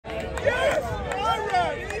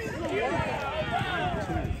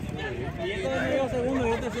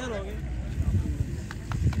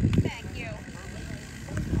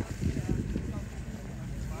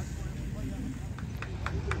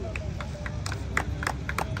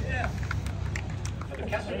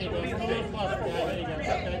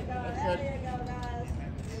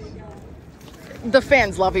The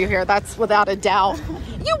fans love you here, that's without a doubt.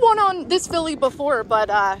 You won on this filly before, but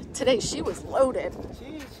today she was loaded.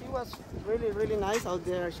 She was really nice out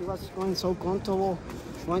there. She was going so comfortable,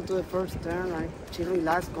 going to the first turn. She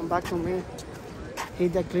relaxed, come back to me,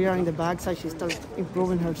 hit the clear in the backside. She started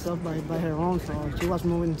improving herself by her own, so she was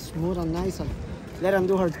moving smooth and nice. And let her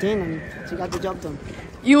do her thing, and she got the job done.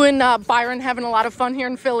 You and Byron having a lot of fun here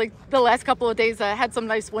in Philly the last couple of days. Had some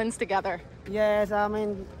nice wins together. Yes, I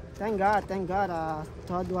mean, thank God.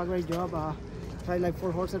 Todd do a great job. Tried like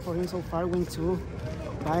 4 horses for him so far, win 2,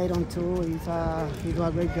 ride on 2. He do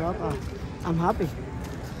a great job. I'm happy.